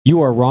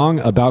You are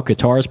wrong about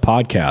guitars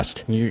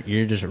podcast.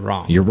 You're just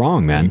wrong. You're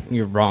wrong, man.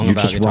 You're wrong You're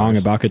about just guitars. wrong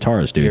about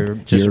guitars, dude. You're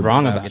just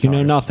wrong about guitars. You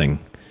know nothing.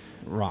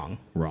 Wrong.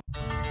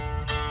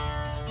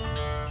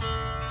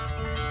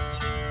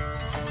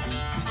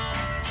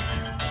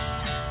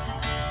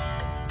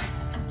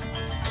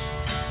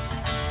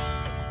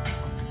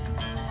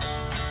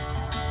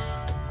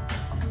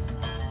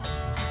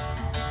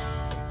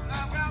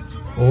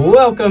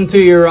 Welcome to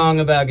You're Wrong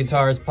About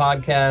Guitars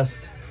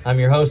podcast. I'm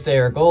your host,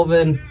 Eric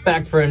Allman,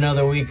 back for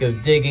another week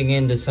of digging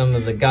into some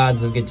of the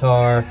gods of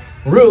guitar,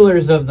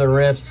 rulers of the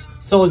riffs,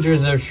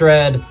 soldiers of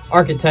shred,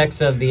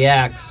 architects of the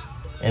axe.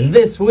 And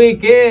this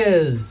week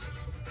is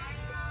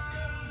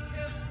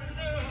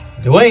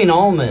Duane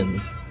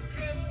Allman.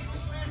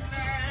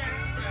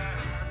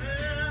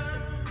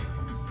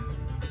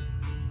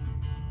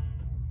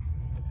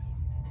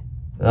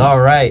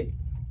 All right,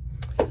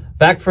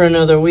 back for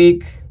another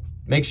week.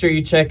 Make sure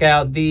you check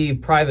out the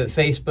private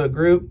Facebook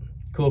group.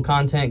 Cool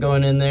content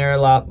going in there, a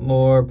lot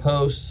more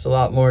posts, a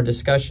lot more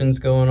discussions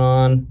going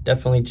on.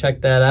 Definitely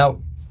check that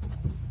out.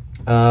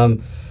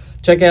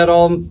 Check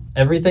out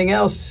everything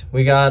else.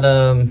 We got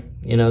the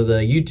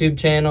YouTube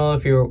channel.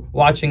 If you're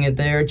watching it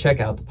there,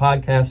 check out the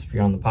podcast. If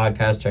you're on the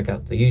podcast, check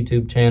out the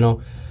YouTube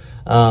channel.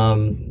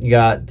 You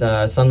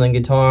got Sunland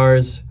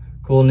Guitars,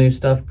 cool new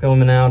stuff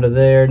coming out of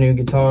there, new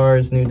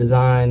guitars, new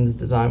designs,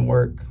 design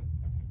work.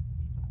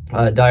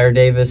 Dyer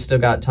Davis, still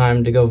got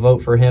time to go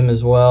vote for him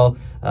as well.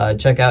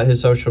 Check out his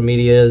social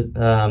media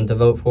to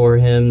vote for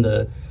him.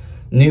 The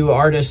new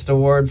artist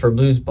award for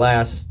Blues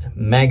Blast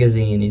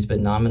magazine. He's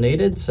been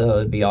nominated, so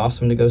it'd be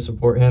awesome to go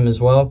support him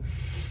as well.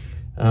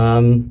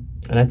 And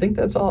I think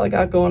that's all I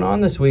got going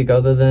on this week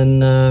other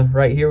than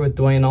right here with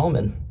Duane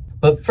Allman.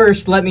 But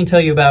first, let me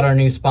tell you about our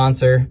new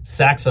sponsor,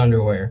 Sax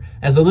Underwear.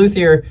 As a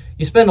luthier,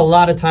 you spend a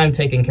lot of time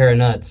taking care of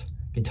nuts.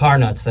 Guitar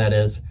nuts, that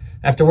is.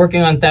 After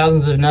working on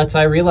thousands of nuts,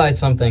 I realized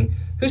something.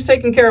 Who's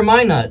taking care of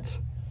my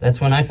nuts? That's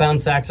when I found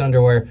Sax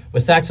Underwear.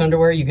 With Sax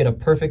Underwear, you get a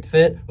perfect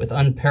fit with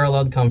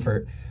unparalleled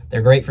comfort.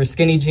 They're great for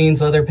skinny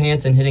jeans, leather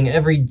pants, and hitting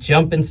every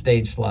jump and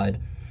stage slide.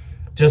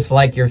 Just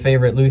like your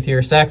favorite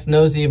luthier, Sax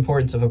knows the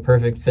importance of a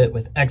perfect fit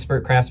with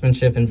expert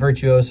craftsmanship and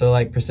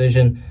virtuoso-like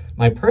precision.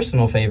 My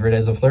personal favorite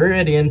as a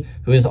Floridian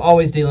who is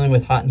always dealing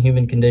with hot and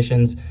humid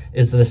conditions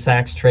is the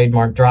Sax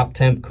trademark drop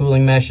temp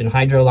cooling mesh and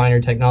hydro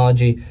liner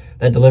technology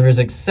that delivers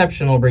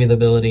exceptional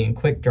breathability and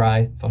quick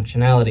dry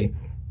functionality.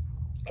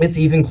 It's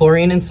even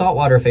chlorine and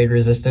saltwater fade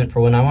resistant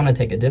for when I want to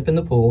take a dip in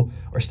the pool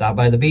or stop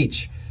by the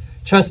beach.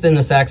 Trust in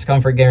the Sax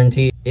Comfort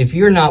Guarantee. If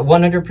you're not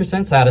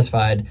 100%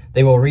 satisfied,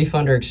 they will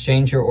refund or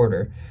exchange your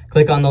order.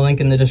 Click on the link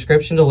in the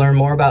description to learn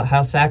more about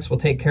how Sax will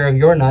take care of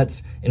your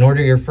nuts and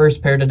order your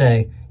first pair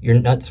today. Your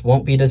nuts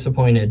won't be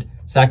disappointed.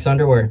 Sax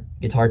Underwear,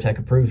 Guitar Tech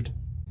approved.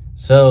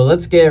 So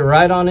let's get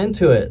right on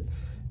into it.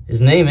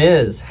 His name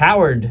is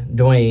Howard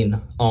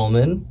Duane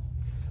Allman.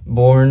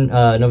 Born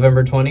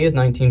November 20th,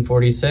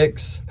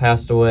 1946.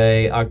 Passed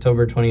away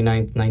October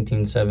 29th,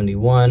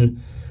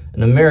 1971.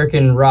 An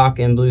American rock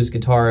and blues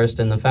guitarist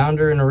and the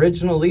founder and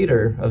original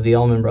leader of the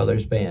Allman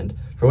Brothers Band,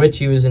 for which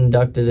he was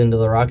inducted into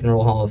the Rock and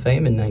Roll Hall of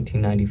Fame in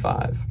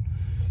 1995.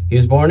 He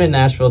was born in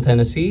Nashville,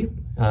 Tennessee,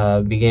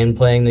 began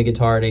playing the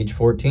guitar at age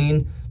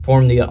 14,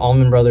 formed the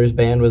Allman Brothers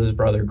Band with his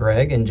brother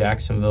Greg in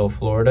Jacksonville,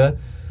 Florida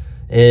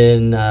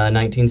in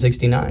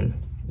 1969.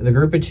 The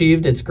group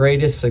achieved its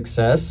greatest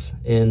success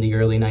in the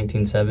early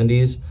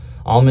 1970s.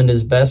 Allman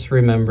is best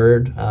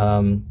remembered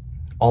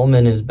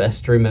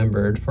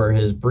for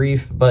his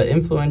brief but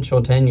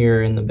influential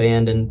tenure in the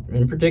band, and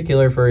in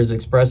particular for his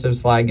expressive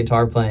slide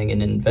guitar playing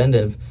and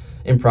inventive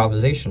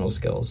improvisational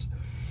skills.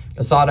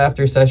 A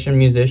sought-after session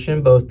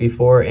musician both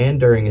before and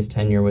during his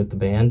tenure with the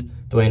band,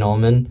 Duane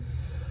Allman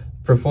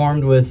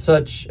performed with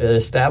such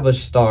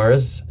established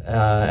stars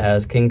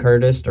as King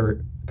Curtis,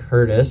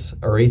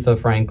 Aretha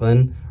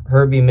Franklin,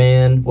 Herbie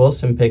Mann,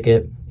 Wilson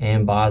Pickett,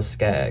 and Boz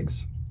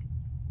Scaggs.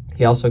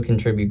 He also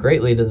contributed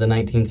greatly to the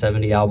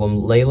 1970 album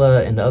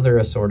Layla and Other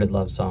Assorted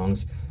Love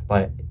Songs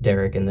by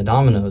Derek and the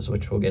Dominoes,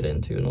 which we'll get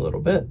into in a little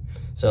bit.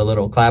 So a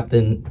little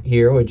Clapton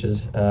here, which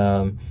is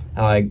how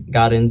I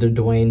got into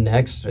Duane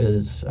next,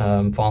 is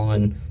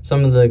following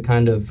some of the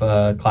kind of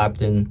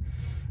Clapton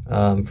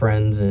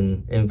friends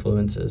and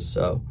influences.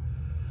 So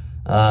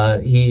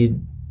he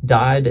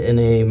died in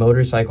a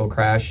motorcycle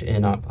crash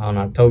on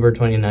October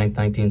 29th,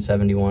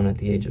 1971 at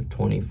the age of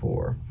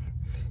 24.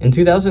 In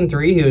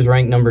 2003, he was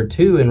ranked number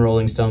 2 in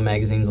Rolling Stone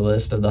magazine's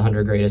list of the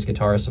 100 greatest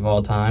guitarists of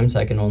all time,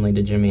 second only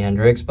to Jimi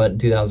Hendrix, but in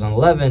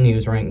 2011, he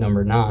was ranked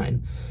number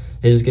 9.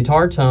 His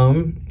guitar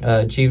tone,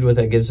 achieved with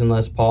a Gibson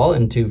Les Paul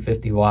and 2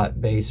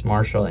 50-watt bass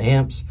Marshall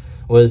amps,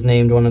 was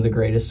named one of the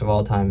greatest of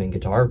all time in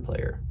guitar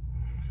player.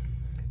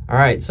 All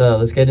right, so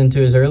let's get into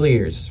his early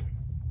years.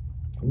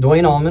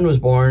 Duane Allman was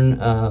born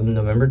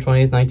November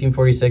 20th,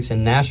 1946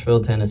 in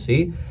Nashville,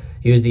 Tennessee.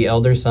 He was the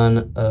elder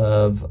son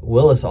of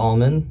Willis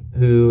Allman,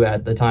 who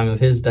at the time of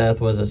his death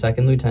was a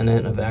second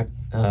lieutenant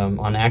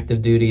on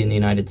active duty in the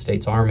United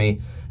States Army,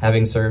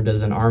 having served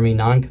as an Army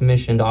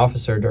non-commissioned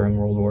officer during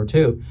World War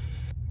II.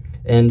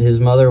 And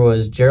his mother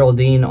was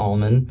Geraldine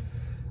Allman,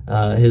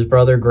 His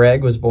brother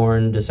Greg was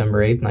born December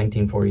 8th,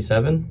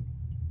 1947.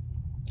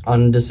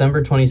 On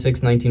December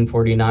 26,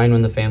 1949,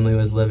 when the family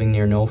was living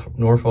near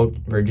Norfolk,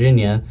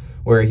 Virginia,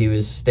 where he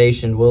was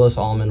stationed, Willis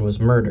Allman was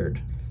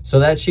murdered. So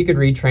that she could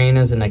retrain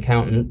as an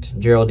accountant,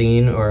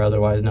 Geraldine, or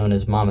otherwise known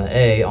as Mama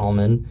A.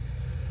 Allman,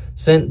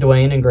 sent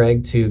Duane and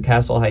Greg to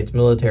Castle Heights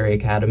Military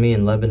Academy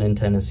in Lebanon,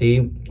 Tennessee,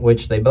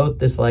 which they both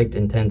disliked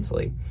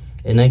intensely.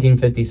 In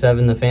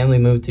 1957, the family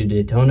moved to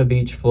Daytona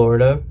Beach,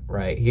 Florida,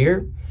 right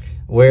here,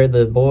 where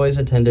the boys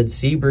attended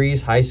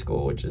Seabreeze High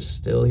School, which is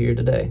still here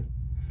today.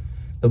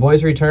 The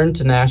boys returned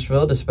to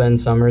Nashville to spend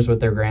summers with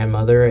their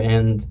grandmother,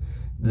 and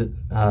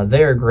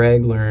there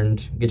Greg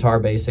learned guitar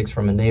basics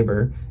from a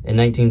neighbor. In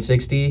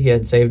 1960, he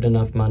had saved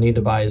enough money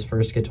to buy his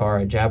first guitar,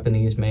 a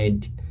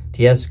Japanese-made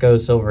Tiesco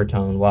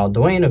Silvertone, while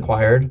Duane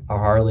acquired a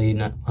Harley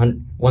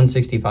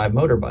 165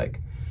 motorbike.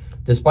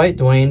 Despite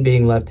Duane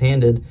being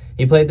left-handed,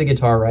 he played the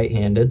guitar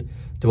right-handed.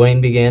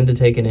 Duane began to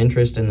take an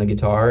interest in the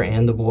guitar,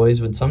 and the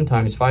boys would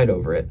sometimes fight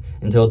over it,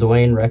 until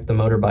Duane wrecked the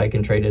motorbike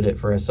and traded it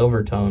for a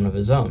Silvertone of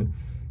his own.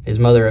 His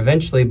mother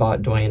eventually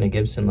bought Duane a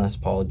Gibson Les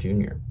Paul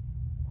Jr.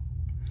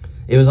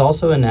 It was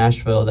also in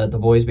Nashville that the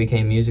boys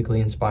became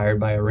musically inspired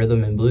by a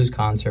rhythm and blues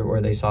concert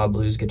where they saw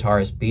blues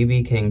guitarist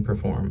B.B. King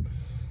perform.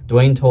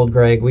 Duane told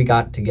Greg, "We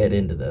got to get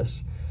into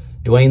this."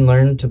 Duane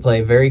learned to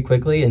play very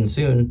quickly and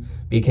soon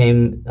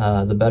became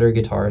the better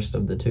guitarist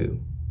of the two.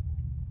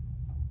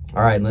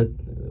 All right,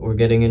 we're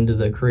getting into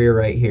the career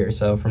right here.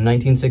 So from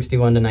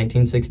 1961 to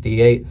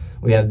 1968,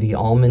 we have the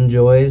Allman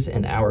Joys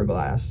and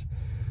Hourglass.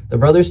 The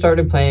brothers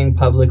started playing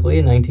publicly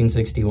in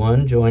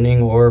 1961,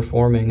 joining or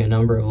forming a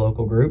number of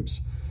local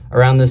groups.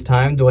 Around this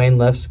time, Duane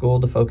left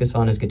school to focus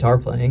on his guitar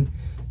playing.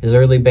 His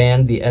early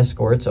band, the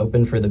Escorts,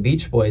 opened for the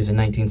Beach Boys in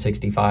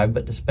 1965,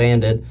 but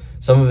disbanded,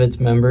 some of its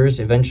members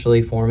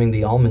eventually forming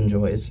the Allman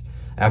Joys.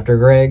 After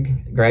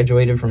Greg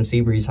graduated from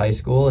Seabreeze High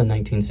School in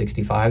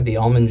 1965, the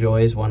Allman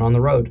Joys went on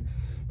the road,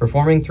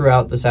 performing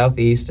throughout the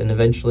Southeast and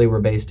eventually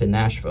were based in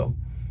Nashville.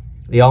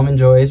 The Allman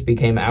Joys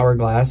became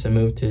Hourglass and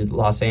moved to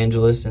Los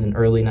Angeles in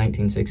early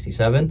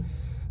 1967.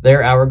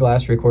 There,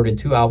 Hourglass recorded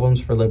 2 albums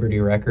for Liberty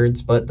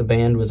Records, but the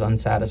band was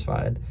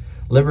unsatisfied.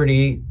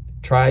 Liberty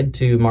tried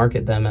to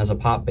market them as a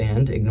pop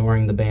band,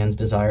 ignoring the band's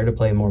desire to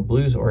play more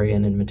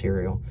blues-oriented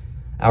material.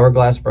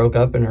 Hourglass broke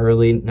up in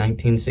early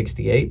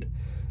 1968.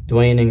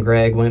 Duane and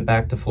Greg went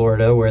back to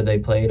Florida, where they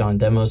played on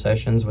demo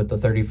sessions with the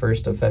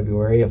 31st of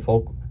February, a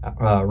folk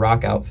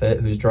rock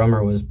outfit whose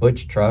drummer was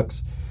Butch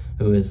Trucks,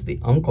 who is the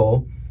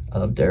uncle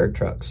of Derek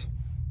Trucks.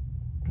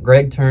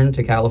 Greg turned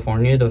to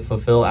California to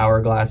fulfill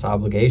Hourglass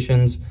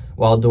obligations,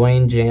 while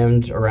Duane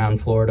jammed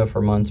around Florida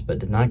for months but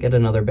did not get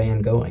another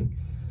band going.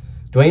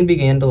 Duane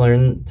began to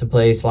learn to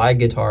play slide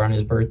guitar on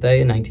his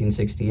birthday in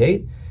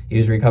 1968. He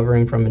was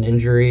recovering from an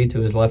injury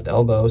to his left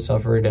elbow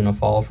suffered in a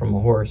fall from a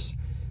horse.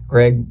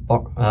 Greg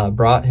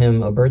brought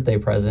him a birthday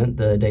present,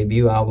 the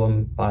debut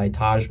album by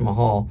Taj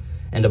Mahal,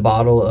 and a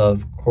bottle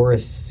of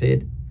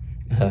Coricidin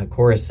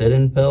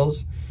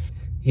pills.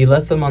 He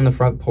left them on the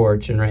front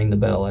porch and rang the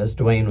bell, as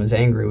Duane was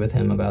angry with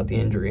him about the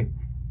injury.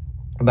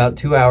 About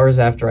 2 hours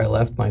after I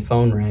left, my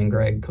phone rang,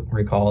 Greg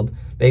recalled.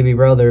 Baby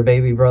brother,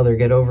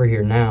 get over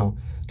here now."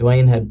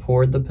 Duane had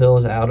poured the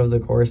pills out of the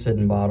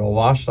Coricidin bottle,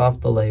 washed off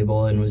the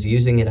label, and was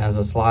using it as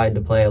a slide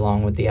to play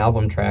along with the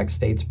album track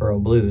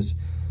Statesboro Blues.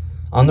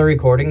 On the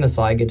recording, the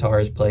slide guitar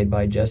is played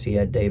by Jesse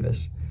Ed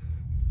Davis.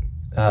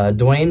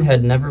 Duane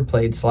had never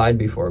played slide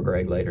before,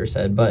 Greg later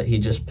said, but he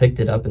just picked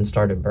it up and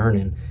started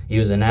burning. He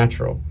was a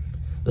natural.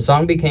 The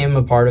song became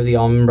a part of the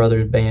Allman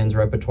Brothers Band's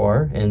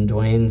repertoire, and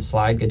Duane's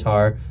slide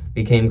guitar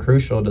became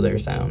crucial to their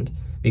sound.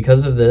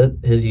 Because of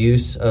his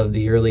use of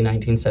the early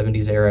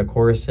 1970s era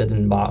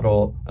Coricidin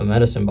bottle, a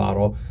medicine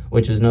bottle,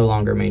 which is no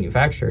longer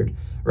manufactured,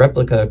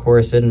 replica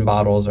Coricidin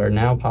bottles are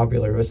now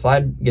popular with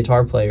slide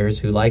guitar players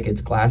who like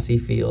its classy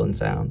feel and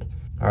sound.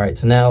 All right,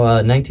 so now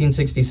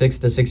 1966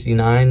 to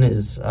 69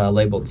 is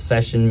labeled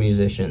session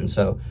musician.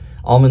 So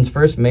Allman's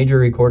first major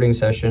recording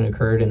session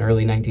occurred in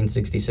early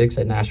 1966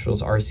 at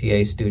Nashville's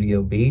RCA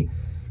Studio B,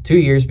 2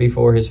 years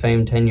before his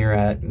famed tenure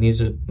at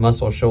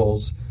Muscle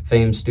Shoals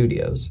famed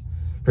studios.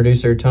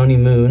 Producer Tony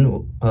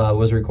Moon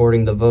was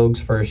recording the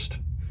Vogue's first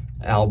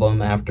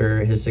album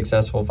after his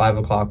successful 5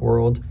 O'Clock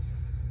World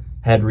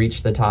had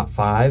reached the top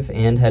 5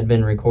 and had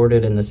been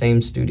recorded in the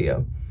same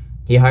studio.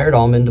 He hired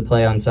Allman to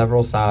play on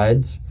several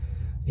sides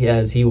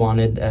as he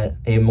wanted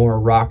a more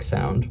rock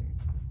sound.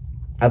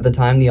 At the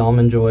time, the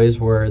Allman Joys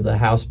were the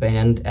house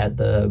band at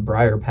the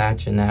Briar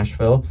Patch in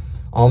Nashville.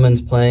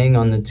 Allman's playing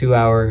on the 2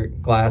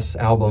 Hourglass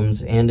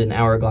albums and an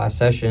Hourglass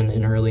session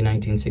in early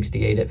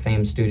 1968 at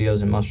Fame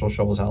Studios in Muscle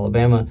Shoals,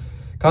 Alabama,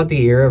 caught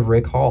the ear of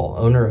Rick Hall,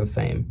 owner of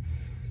Fame.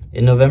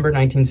 In November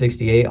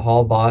 1968,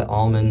 Hall bought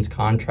Allman's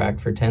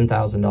contract for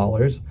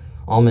 $10,000.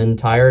 Allman,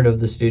 tired of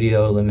the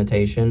studio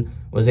limitation,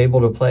 was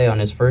able to play on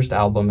his first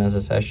album as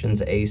a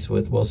sessions ace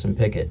with Wilson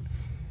Pickett.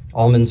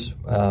 Allman's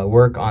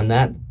work on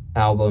that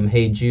album,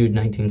 Hey Jude,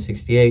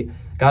 1968,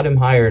 got him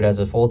hired as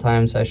a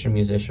full-time session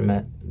musician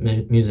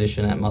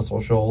at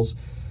Muscle Shoals.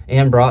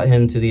 and brought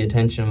him to the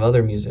attention of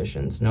other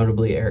musicians,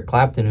 notably Eric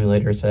Clapton, who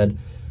later said,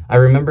 "I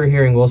remember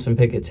hearing Wilson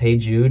Pickett's Hey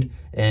Jude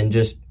and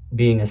just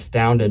being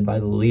astounded by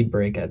the lead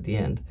break at the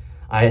end.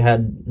 I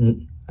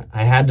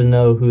had to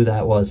know who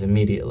that was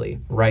immediately,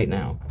 right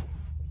now."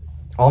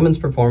 Allman's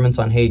performance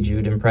on Hey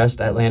Jude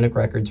impressed Atlantic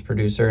Records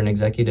producer and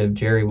executive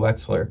Jerry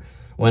Wexler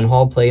when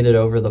Hall played it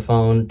over the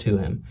phone to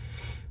him.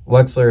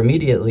 Wexler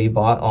immediately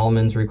bought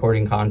Allman's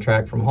recording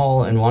contract from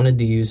Hall and wanted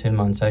to use him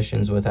on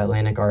sessions with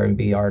Atlantic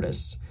R&B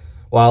artists.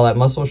 While at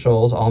Muscle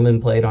Shoals, Allman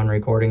played on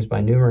recordings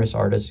by numerous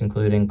artists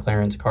including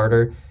Clarence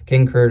Carter,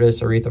 King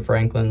Curtis, Aretha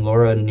Franklin,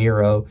 Laura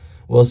Nyro,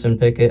 Wilson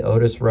Pickett,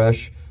 Otis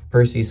Rush,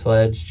 Percy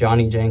Sledge,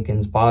 Johnny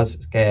Jenkins, Boz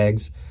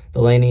Scaggs,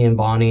 Delaney and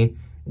Bonnie,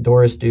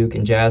 Doris Duke,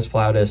 and jazz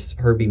flautist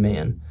Herbie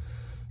Mann.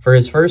 For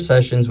his first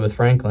sessions with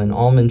Franklin,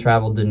 Allman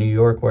traveled to New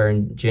York, where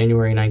in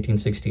January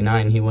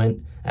 1969 he went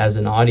as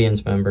an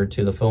audience member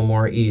to the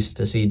Fillmore East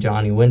to see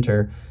Johnny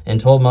Winter and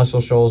told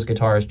Muscle Shoals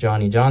guitarist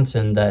Johnny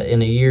Johnson that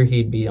in a year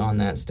he'd be on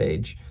that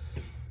stage.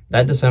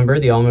 That December,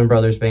 the Allman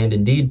Brothers Band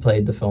indeed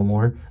played the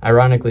Fillmore.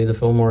 Ironically, the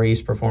Fillmore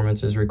East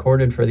performances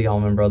recorded for the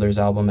Allman Brothers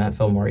album at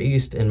Fillmore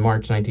East in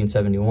March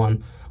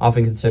 1971,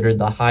 often considered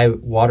the high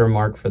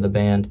watermark for the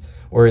band,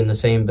 were in the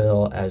same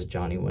bill as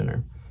Johnny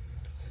Winter.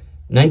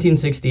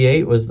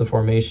 1968 was the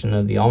formation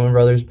of the Allman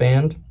Brothers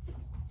Band.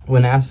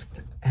 When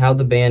asked how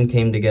the band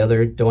came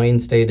together, Duane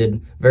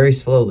stated very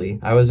slowly,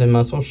 "I was in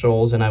Muscle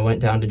Shoals and I went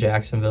down to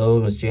Jacksonville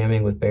and was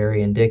jamming with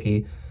Barry and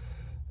Dickie.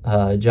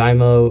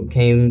 Jimo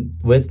came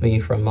with me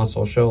from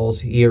Muscle Shoals.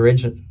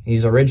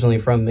 He's originally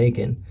from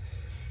Macon.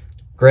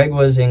 Greg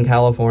was in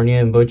California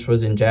and Butch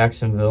was in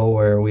Jacksonville,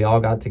 where we all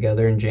got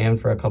together and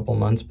jammed for a couple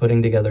months,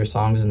 putting together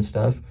songs and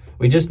stuff.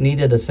 We just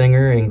needed a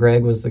singer, and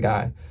Greg was the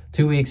guy.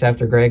 2 weeks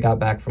after Greg got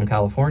back from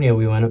California,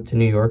 we went up to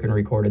New York and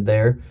recorded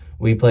there.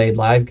 We played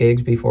live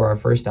gigs before our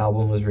first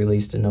album was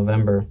released in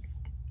November.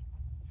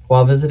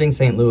 While visiting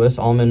St. Louis,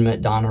 Allman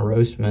met Donna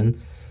Roastman,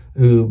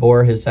 who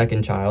bore his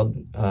second child,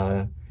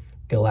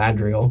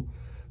 Galadriel.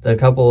 The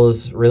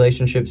couple's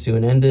relationship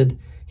soon ended.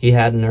 He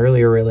had an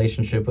earlier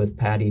relationship with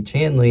Patty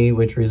Chanley,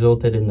 which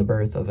resulted in the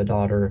birth of a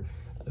daughter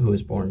who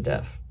was born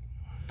deaf.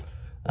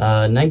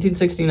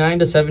 1969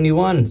 to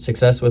 71,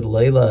 success with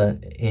Layla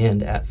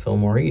and at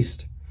Fillmore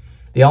East.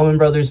 The Allman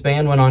Brothers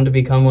Band went on to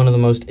become one of the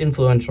most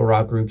influential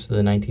rock groups of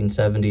the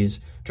 1970s.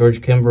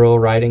 George Kimbrough,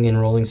 writing in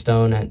Rolling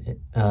Stone in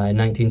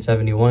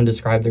 1971,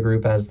 described the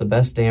group as the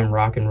best damn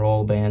rock and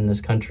roll band this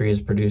country has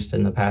produced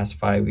in the past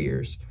 5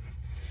 years.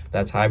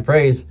 That's high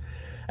praise.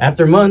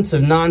 After months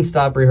of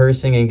non-stop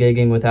rehearsing and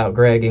gigging without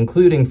Greg,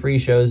 including free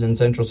shows in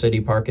Central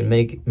City Park in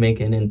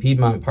Macon and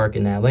Piedmont Park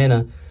in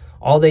Atlanta,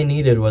 all they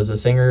needed was a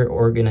singer,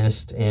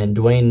 organist, and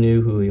Duane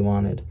knew who he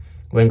wanted.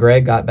 When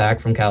Greg got back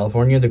from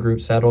California, the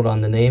group settled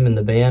on the name and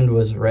the band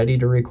was ready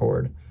to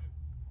record.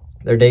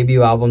 Their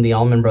debut album, The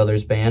Allman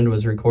Brothers Band,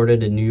 was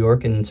recorded in New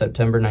York in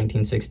September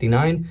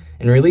 1969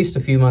 and released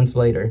a few months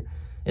later.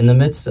 In the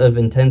midst of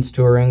intense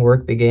touring,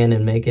 work began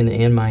in Macon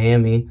and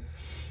Miami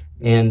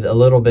and a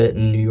little bit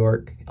in New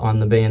York on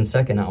the band's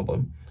second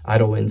album,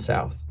 Idle Wind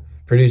South.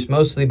 Produced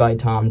mostly by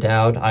Tom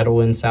Dowd, Idle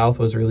Wind South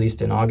was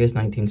released in August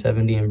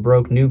 1970 and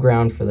broke new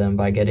ground for them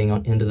by getting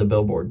into the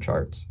Billboard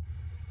charts.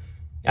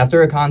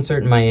 After a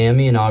concert in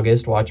Miami in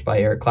August, watched by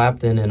Eric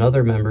Clapton and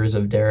other members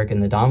of Derek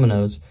and the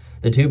Dominoes,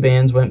 the two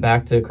bands went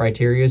back to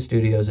Criteria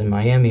Studios in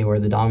Miami, where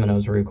the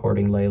Dominoes were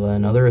recording Layla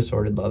and other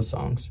assorted love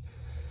songs.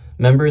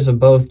 Members of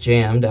both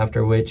jammed,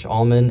 after which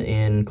Allman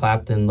and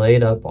Clapton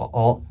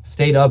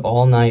stayed up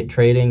all night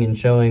trading and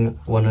showing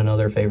one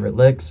another favorite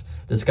licks,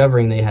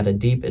 discovering they had a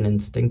deep and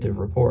instinctive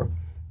rapport.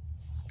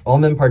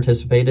 Allman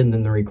participated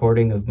in the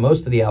recording of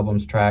most of the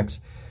album's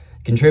tracks,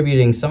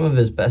 contributing some of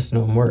his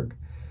best-known work.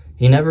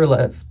 He never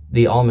left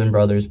the Allman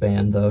Brothers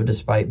Band, though,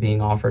 despite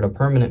being offered a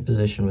permanent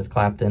position with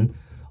Clapton.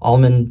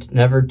 Allman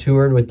never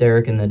toured with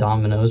Derek and the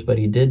Dominoes, but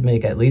he did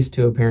make at least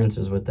 2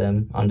 appearances with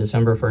them on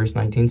December 1st,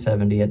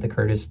 1970 at the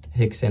Curtis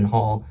Hickson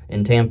Hall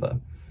in Tampa,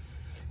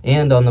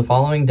 and on the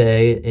following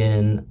day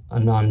in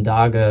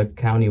Onondaga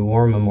County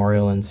War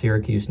Memorial in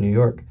Syracuse, New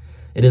York.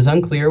 It is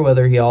unclear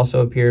whether he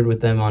also appeared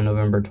with them on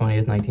November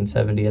 20th,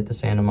 1970 at the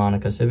Santa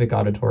Monica Civic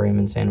Auditorium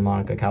in Santa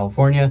Monica,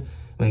 California,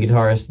 when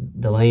guitarist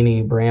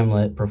Delaney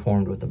Bramlett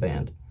performed with the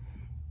band.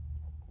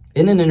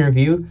 In an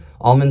interview,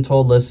 Allman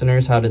told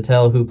listeners how to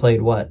tell who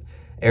played what.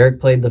 Eric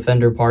played the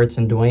Fender parts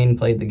and Duane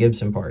played the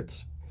Gibson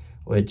parts,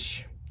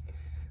 which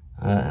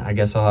I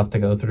guess I'll have to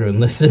go through and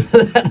listen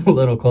to that a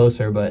little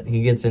closer, but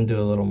he gets into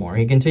a little more.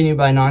 He continued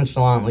by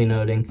nonchalantly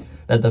noting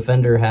that the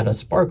Fender had a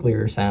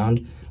sparklier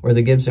sound, where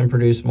the Gibson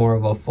produced more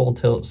of a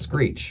full-tilt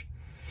screech.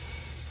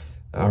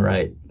 All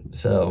right,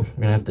 so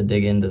we're going to have to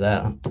dig into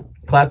that.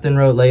 Clapton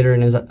wrote later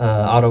in his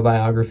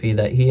autobiography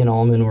that he and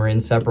Allman were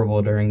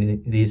inseparable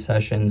during these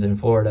sessions in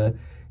Florida.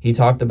 He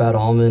talked about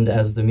Allman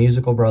as the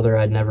musical brother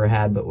I'd never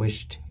had but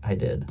wished I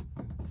did.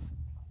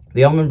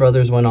 The Allman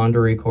Brothers went on to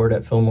record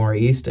at Fillmore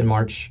East in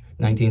March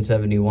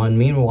 1971.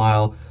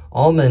 Meanwhile,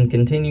 Allman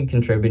continued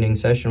contributing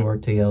session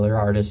work to the other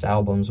artists'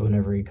 albums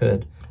whenever he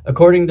could.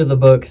 According to the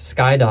book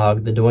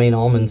Skydog, the Duane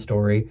Allman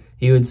story,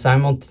 he would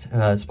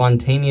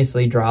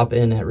spontaneously drop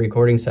in at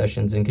recording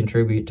sessions and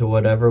contribute to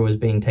whatever was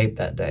being taped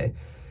that day.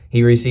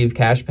 He received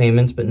cash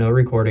payments but no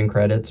recording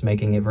credits,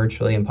 making it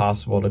virtually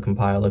impossible to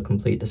compile a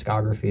complete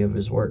discography of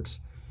his works.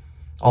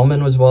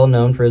 Allman was well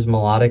known for his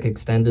melodic,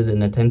 extended,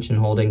 and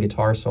attention-holding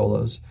guitar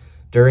solos.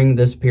 During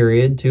this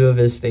period, two of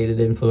his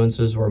stated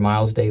influences were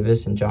Miles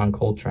Davis and John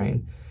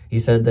Coltrane. He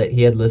said that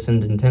he had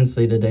listened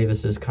intensely to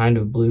Davis's Kind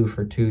of Blue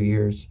for 2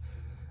 years.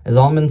 As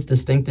Allman's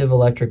distinctive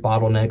electric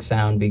bottleneck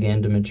sound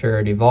began to mature,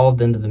 it evolved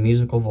into the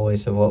musical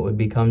voice of what would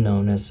become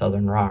known as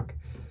Southern rock,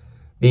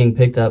 being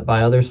picked up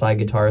by other slide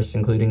guitarists,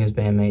 including his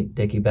bandmate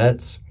Dickie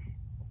Betts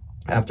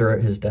after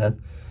his death,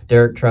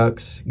 Derek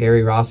Trucks,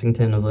 Gary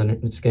Rossington of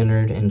Lynyrd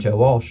Skynyrd, and Joe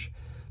Walsh.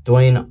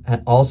 Duane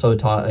also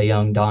taught a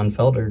young Don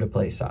Felder to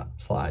play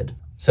slide,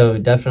 so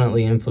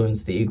definitely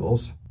influenced the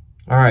Eagles.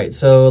 All right,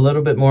 so a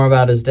little bit more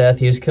about his death.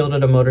 He was killed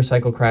at a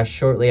motorcycle crash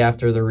shortly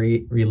after the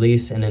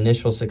release and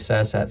initial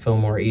success at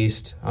Fillmore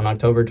East. On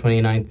October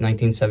 29,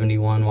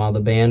 1971, while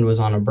the band was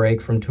on a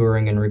break from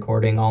touring and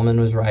recording, Allman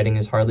was riding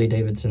his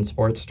Harley-Davidson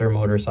Sportster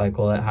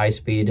motorcycle at high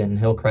speed in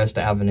Hillcrest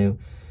Avenue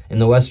in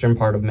the western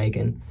part of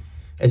Macon.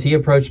 As he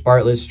approached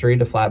Bartlett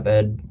Street, a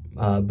flatbed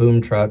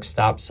boom truck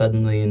stopped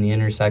suddenly in the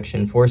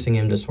intersection, forcing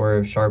him to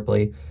swerve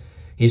sharply.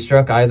 He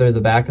struck either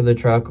the back of the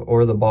truck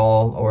or the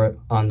ball or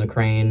on the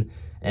crane,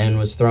 and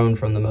was thrown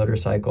from the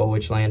motorcycle,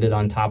 which landed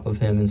on top of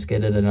him and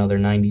skidded another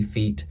 90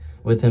 feet,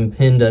 with him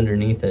pinned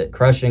underneath it,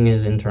 crushing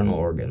his internal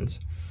organs.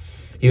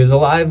 He was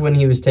alive when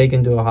he was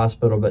taken to a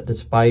hospital, but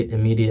despite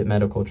immediate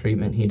medical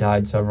treatment, he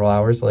died several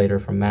hours later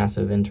from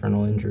massive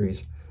internal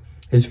injuries.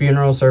 His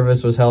funeral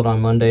service was held on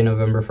Monday,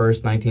 November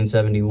 1st,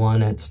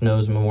 1971, at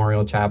Snow's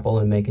Memorial Chapel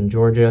in Macon,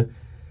 Georgia.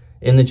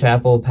 In the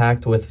chapel,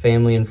 packed with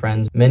family and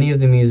friends, many of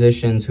the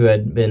musicians who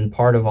had been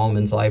part of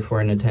Allman's life were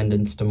in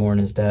attendance to mourn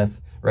his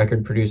death.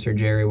 Record producer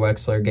Jerry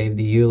Wexler gave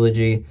the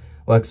eulogy.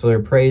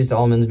 Wexler praised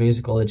Allman's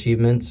musical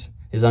achievements,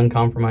 his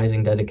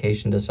uncompromising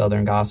dedication to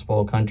Southern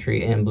gospel,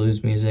 country, and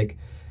blues music,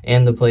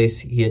 and the place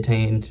he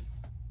attained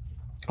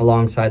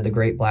alongside the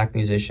great black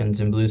musicians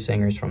and blues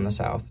singers from the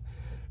South.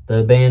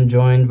 The band,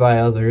 joined by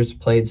others,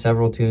 played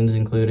several tunes,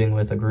 including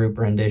with a group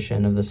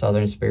rendition of the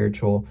Southern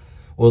spiritual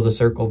Will the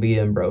Circle Be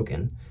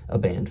Unbroken, a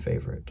band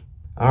favorite.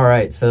 All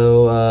right,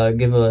 so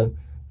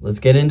let's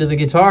get into the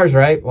guitars,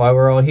 right, while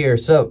we're all here.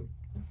 So,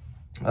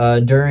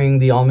 during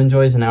the Allman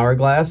Joys and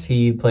Hourglass,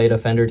 he played a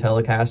Fender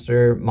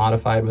Telecaster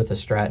modified with a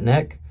Strat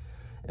neck.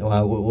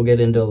 We'll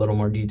get into a little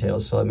more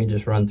details, so let me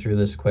just run through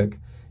this quick.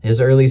 His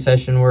early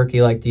session work,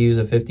 he liked to use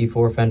a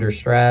 54 Fender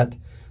Strat,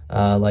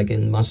 like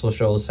in Muscle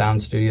Shoals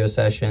Sound Studio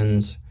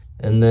sessions.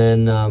 And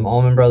then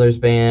Allman Brothers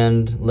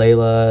Band,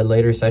 Layla,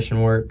 later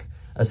session work,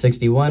 a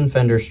 61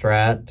 Fender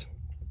Strat.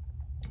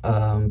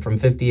 From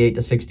 58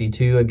 to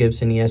 62, a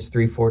Gibson ES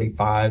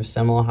 345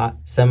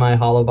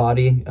 semi-hollow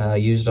body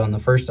used on the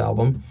first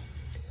album.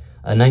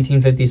 A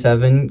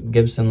 1957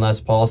 Gibson Les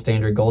Paul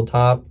Standard Gold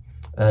Top.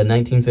 A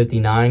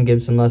 1959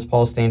 Gibson Les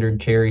Paul Standard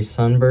Cherry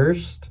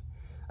Sunburst.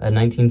 A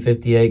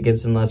 1958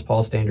 Gibson Les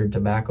Paul Standard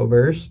Tobacco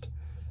Burst.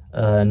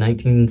 A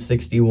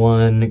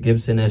 1961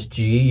 Gibson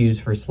SG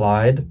used for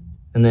slide.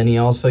 And then he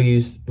also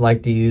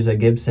liked to use a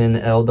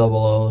Gibson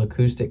LOO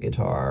acoustic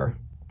guitar.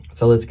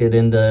 So let's get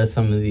into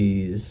some of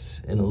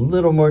these in a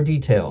little more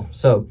detail.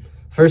 So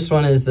first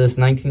one is this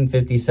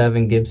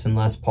 1957 Gibson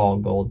Les Paul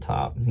Gold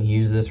Top. He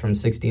used this from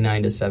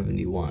 69 to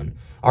 71.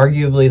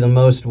 Arguably the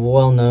most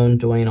well-known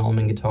Duane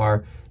Allman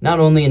guitar, not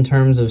only in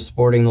terms of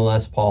sporting the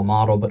Les Paul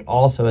model, but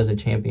also as a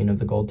champion of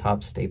the Gold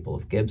Top staple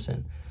of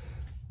Gibson.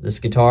 This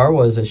guitar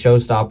was a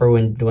showstopper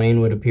when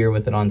Duane would appear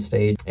with it on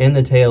stage, and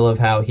the tale of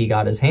how he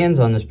got his hands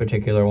on this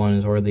particular one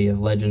is worthy of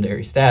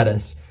legendary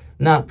status.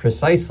 Not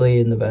precisely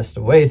in the best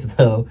of ways,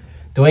 though.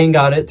 Duane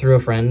got it through a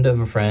friend of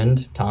a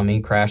friend, Tommy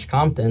Crash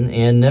Compton,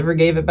 and never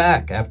gave it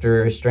back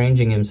after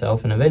estranging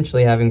himself and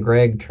eventually having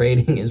Greg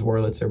trading his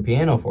Wurlitzer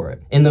piano for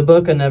it. In the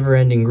book, A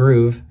Never-Ending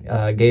Groove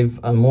gave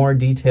a more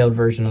detailed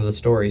version of the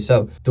story.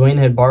 So, Duane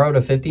had borrowed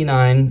a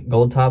 59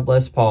 Gold Top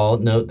Les Paul.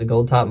 Note, the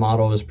Gold Top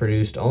model was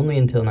produced only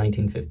until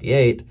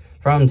 1958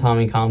 from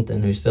Tommy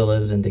Compton, who still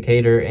lives in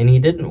Decatur, and he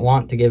didn't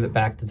want to give it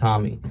back to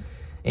Tommy.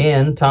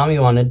 And Tommy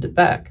wanted it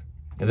back.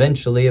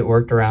 Eventually, it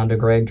worked around to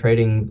Greg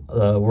trading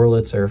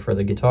Wurlitzer for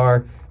the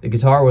guitar. The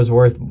guitar was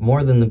worth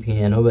more than the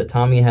piano, but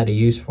Tommy had a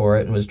use for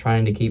it and was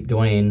trying to keep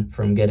Duane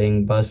from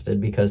getting busted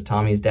because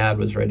Tommy's dad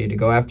was ready to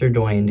go after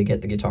Duane to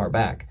get the guitar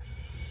back.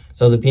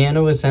 So the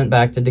piano was sent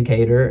back to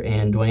Decatur,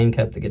 and Duane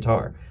kept the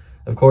guitar.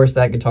 Of course,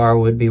 that guitar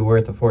would be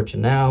worth a fortune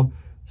now,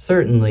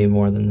 certainly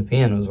more than the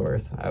piano's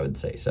worth, I would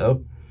say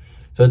so.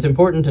 So it's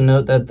important to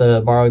note that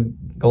the borrowed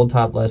Gold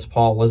Top Les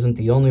Paul wasn't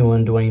the only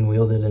one Duane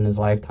wielded in his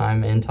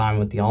lifetime and time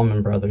with the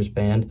Allman Brothers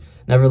Band.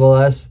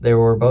 Nevertheless, there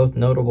were both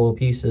notable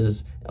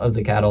pieces of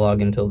the catalog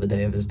until the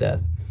day of his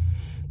death.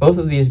 Both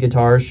of these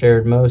guitars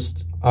shared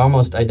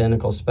almost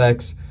identical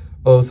specs.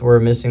 Both were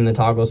missing the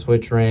toggle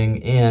switch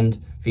ring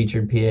and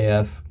featured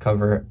PAF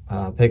cover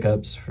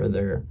pickups for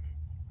the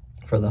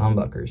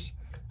humbuckers.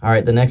 All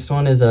right, the next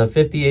one is a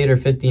 58 or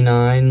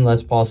 59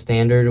 Les Paul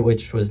Standard,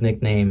 which was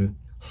nicknamed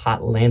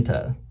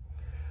Hotlanta.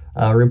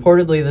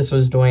 Reportedly, this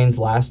was Duane's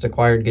last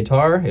acquired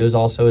guitar. It was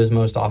also his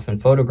most often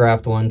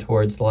photographed one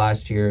towards the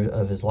last year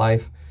of his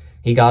life.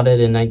 He got it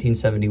in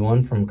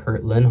 1971 from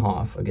Kurt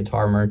Linhoff, a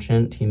guitar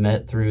merchant he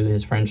met through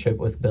his friendship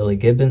with Billy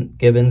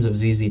Gibbons of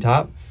ZZ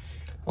Top.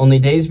 Only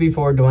days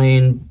before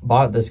Duane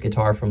bought this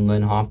guitar from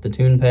Linhoff, the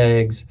tune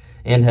pegs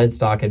and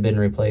headstock had been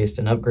replaced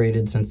and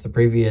upgraded since the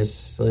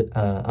previous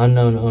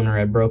unknown owner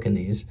had broken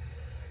these.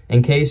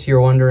 In case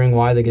you're wondering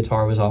why the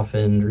guitar was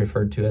often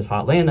referred to as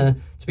Hotlanta,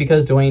 it's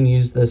because Duane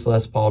used this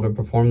Les Paul to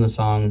perform the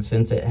song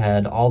since it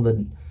had all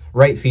the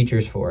right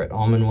features for it.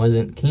 Allman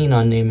wasn't keen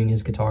on naming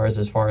his guitars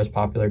as far as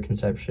popular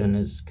conception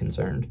is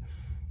concerned.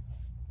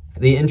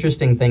 The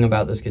interesting thing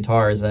about this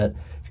guitar is that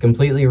it's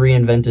completely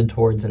reinvented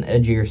towards an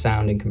edgier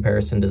sound in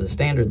comparison to the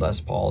standard Les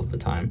Paul of the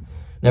time.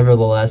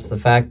 Nevertheless, the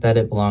fact that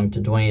it belonged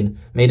to Duane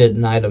made it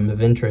an item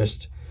of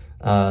interest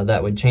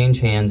that would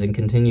change hands and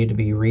continue to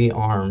be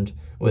rearmed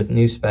with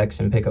new specs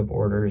and pickup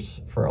orders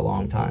for a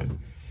long time.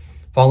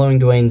 Following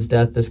Duane's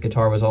death, this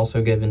guitar was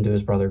also given to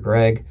his brother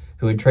Greg,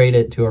 who would trade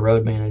it to a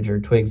road manager,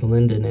 Twiggs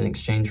Linden, in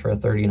exchange for a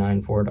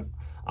 '39 Ford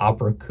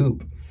Opera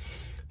Coupe.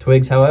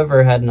 Twiggs,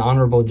 however, had an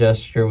honorable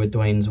gesture with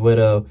Duane's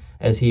widow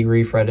as he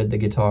refretted the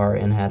guitar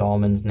and had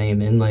Allman's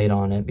name inlaid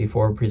on it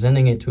before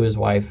presenting it to his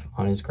wife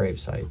on his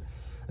gravesite.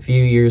 A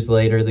few years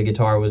later, the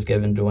guitar was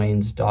given to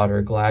Duane's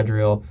daughter,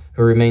 Gladriel,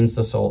 who remains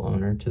the sole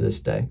owner to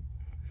this day.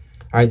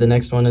 All right, the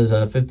next one is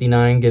a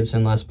 59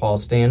 Gibson Les Paul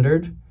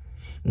Standard,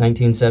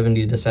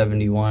 1970 to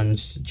 71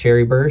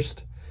 Cherry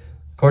Burst.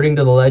 According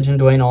to the legend,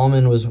 Duane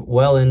Allman was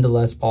well into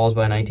Les Pauls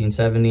by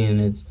 1970,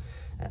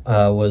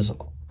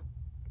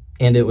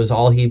 and it was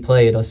all he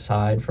played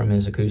aside from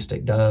his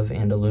acoustic Dove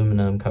and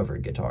aluminum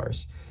covered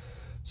guitars.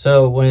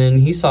 So when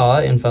he saw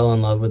it and fell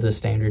in love with the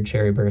standard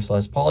Cherry Burst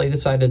Les Paul, he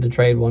decided to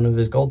trade one of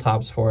his gold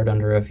tops for it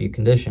under a few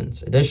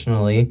conditions.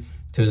 Additional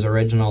to his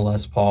original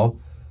Les Paul,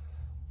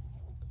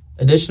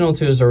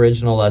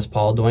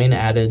 Duane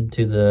added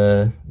to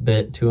the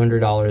bit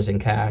 $200 in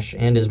cash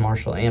and his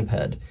Marshall amp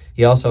head.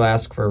 He also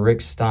asked for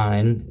Rick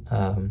Stein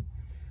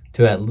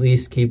to at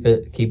least keep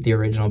the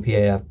original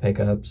PAF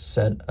pickups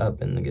set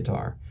up in the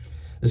guitar.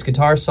 This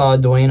guitar saw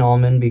Duane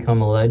Allman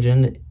become a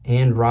legend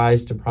and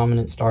rise to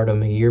prominent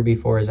stardom a year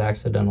before his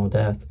accidental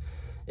death.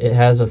 It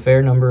has a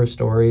fair number of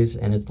stories,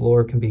 and its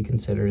lore can be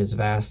considered as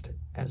vast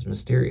as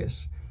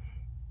mysterious.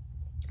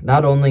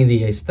 Not only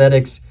the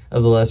aesthetics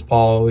of the Les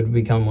Paul would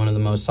become one of the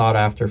most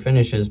sought-after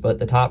finishes, but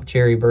the top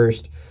Cherry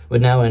Burst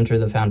would now enter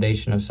the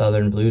foundation of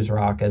Southern blues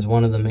rock as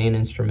one of the main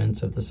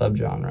instruments of the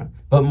subgenre.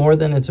 But more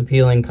than its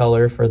appealing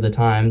color for the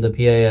time, the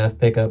PAF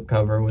pickup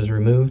cover was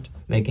removed,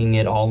 making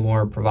it all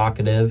more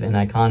provocative and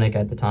iconic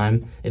at the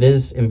time. It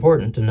is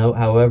important to note,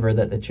 however,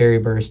 that the Cherry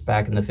Burst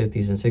back in the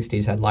 50s and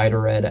 60s had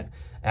lighter red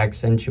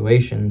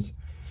accentuations.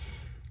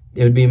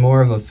 It would be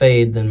more of a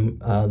fade than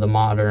the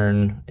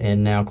modern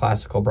and now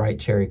classical bright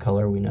cherry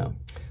color we know.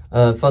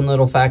 A fun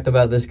little fact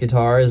about this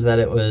guitar is that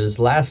it was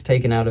last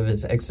taken out of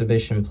its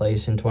exhibition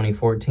place in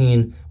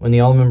 2014 when the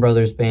Allman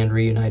Brothers Band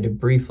reunited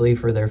briefly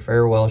for their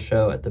farewell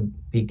show at the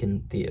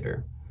Beacon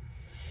Theater.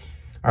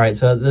 All right,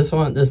 so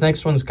this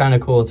next one's kind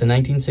of cool. It's a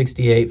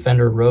 1968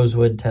 Fender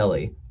Rosewood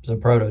Telly. It's a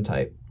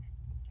prototype.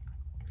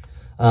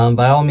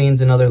 By all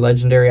means, another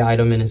legendary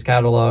item in his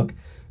catalog.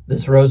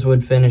 This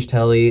rosewood finished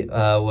Telly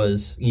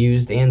was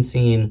used and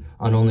seen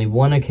on only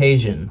one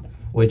occasion,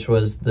 which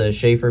was the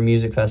Schaefer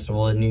Music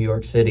Festival in New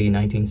York City,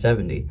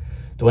 1970.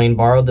 Duane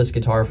borrowed this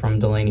guitar from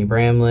Delaney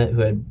Bramlett,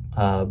 who had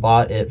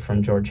bought it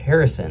from George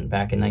Harrison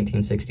back in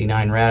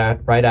 1969,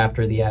 right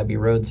after the Abbey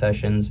Road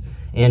sessions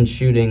and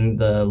shooting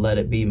the Let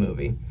It Be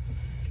movie.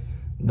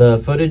 The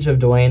footage of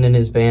Duane and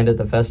his band at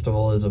the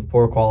festival is of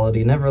poor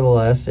quality.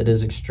 Nevertheless, it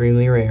is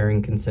extremely rare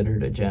and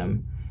considered a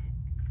gem.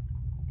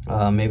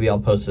 Maybe I'll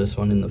post this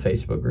one in the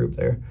Facebook group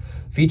there.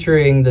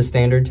 Featuring the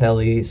standard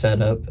Telly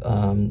setup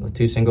with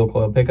two single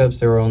coil pickups,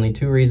 there were only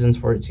two reasons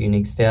for its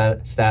unique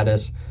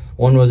status.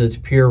 One was its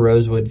pure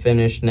rosewood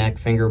finish, neck,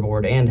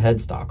 fingerboard, and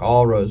headstock,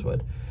 all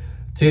rosewood.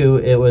 Two,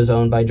 it was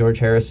owned by George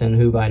Harrison,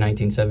 who by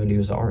 1970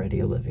 was already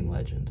a living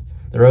legend.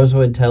 The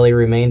rosewood Telly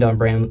remained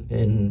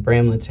in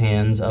Bramlett's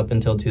hands up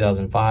until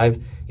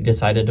 2005. He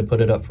decided to put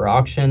it up for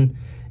auction,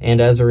 and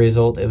as a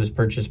result, it was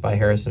purchased by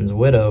Harrison's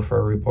widow for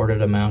a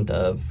reported amount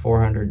of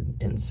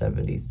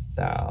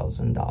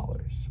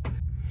 $470,000.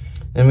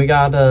 Then we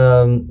got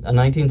a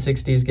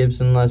 1960s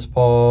Gibson Les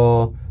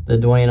Paul, the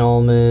Duane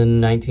Allman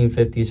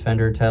 1950s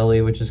Fender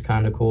Telly, which is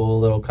kind of cool, a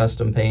little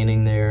custom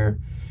painting there.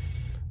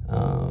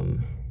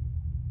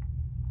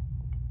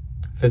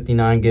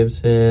 59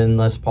 Gibson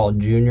Les Paul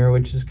Jr.,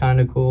 which is kind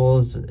of cool.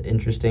 It's an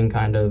interesting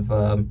kind of,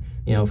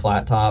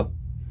 flat top.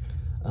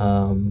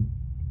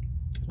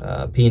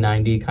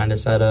 P90 kind of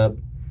setup.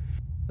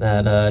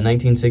 That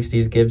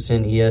 1960s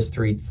Gibson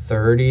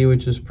ES330,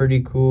 which is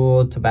pretty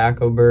cool.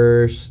 Tobacco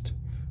Burst.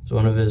 It's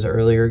one of his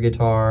earlier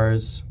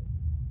guitars.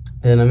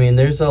 And I mean,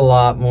 there's a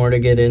lot more to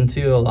get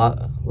into,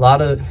 a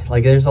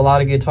there's a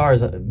lot of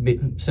guitars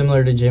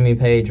similar to Jimmy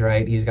Page,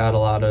 right? He's got a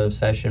lot of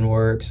session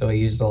work, so he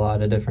used a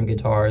lot of different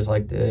guitars,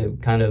 like to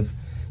kind of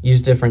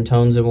use different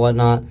tones and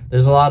whatnot.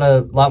 There's a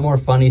lot more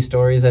funny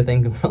stories, I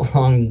think,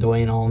 along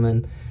Duane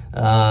Allman,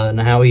 and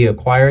how he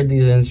acquired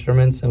these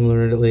instruments,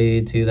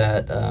 similarly to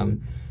that,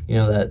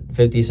 that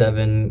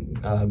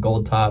 57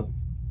 Gold Top,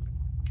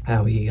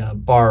 how he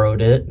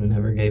borrowed it and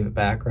never gave it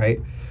back, right?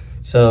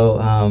 So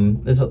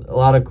there's a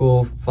lot of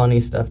cool, funny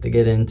stuff to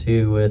get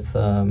into with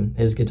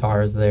his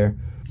guitars there.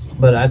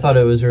 But I thought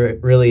it was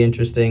really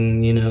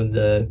interesting,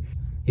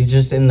 he's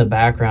just in the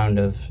background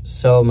of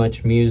so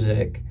much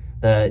music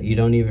that you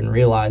don't even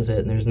realize it,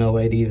 and there's no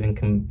way to even,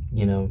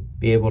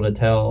 be able to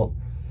tell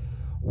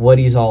what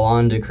he's all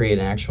on to create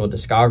an actual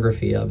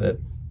discography of it.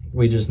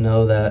 We just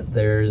know that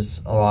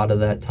there's a lot of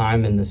that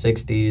time in the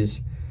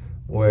 60s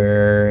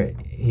where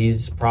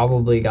he's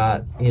probably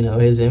got,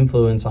 his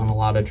influence on a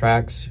lot of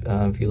tracks.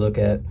 If you look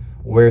at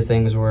where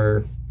things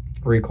were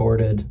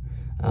recorded,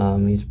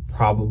 he's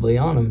probably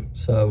on them.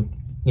 So,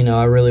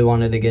 I really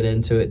wanted to get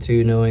into it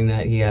too, knowing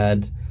that he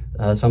had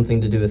something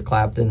to do with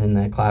Clapton and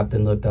that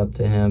Clapton looked up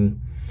to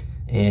him.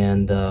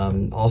 And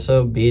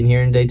also being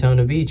here in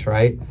Daytona Beach,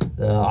 right?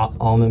 The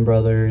Allman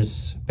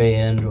Brothers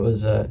band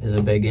is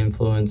a big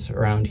influence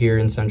around here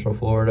in Central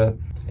Florida.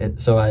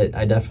 So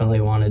I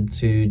definitely wanted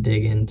to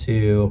dig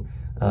into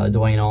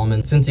Duane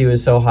Allman. Since he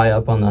was so high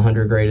up on the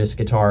 100 greatest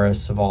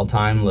guitarists of all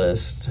time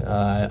list,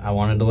 I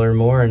wanted to learn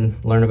more and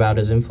learn about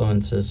his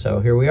influences. So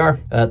here we are.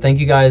 Thank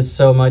you guys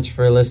so much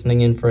for listening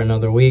in for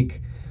another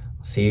week.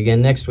 See you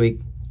again next week.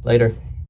 Later.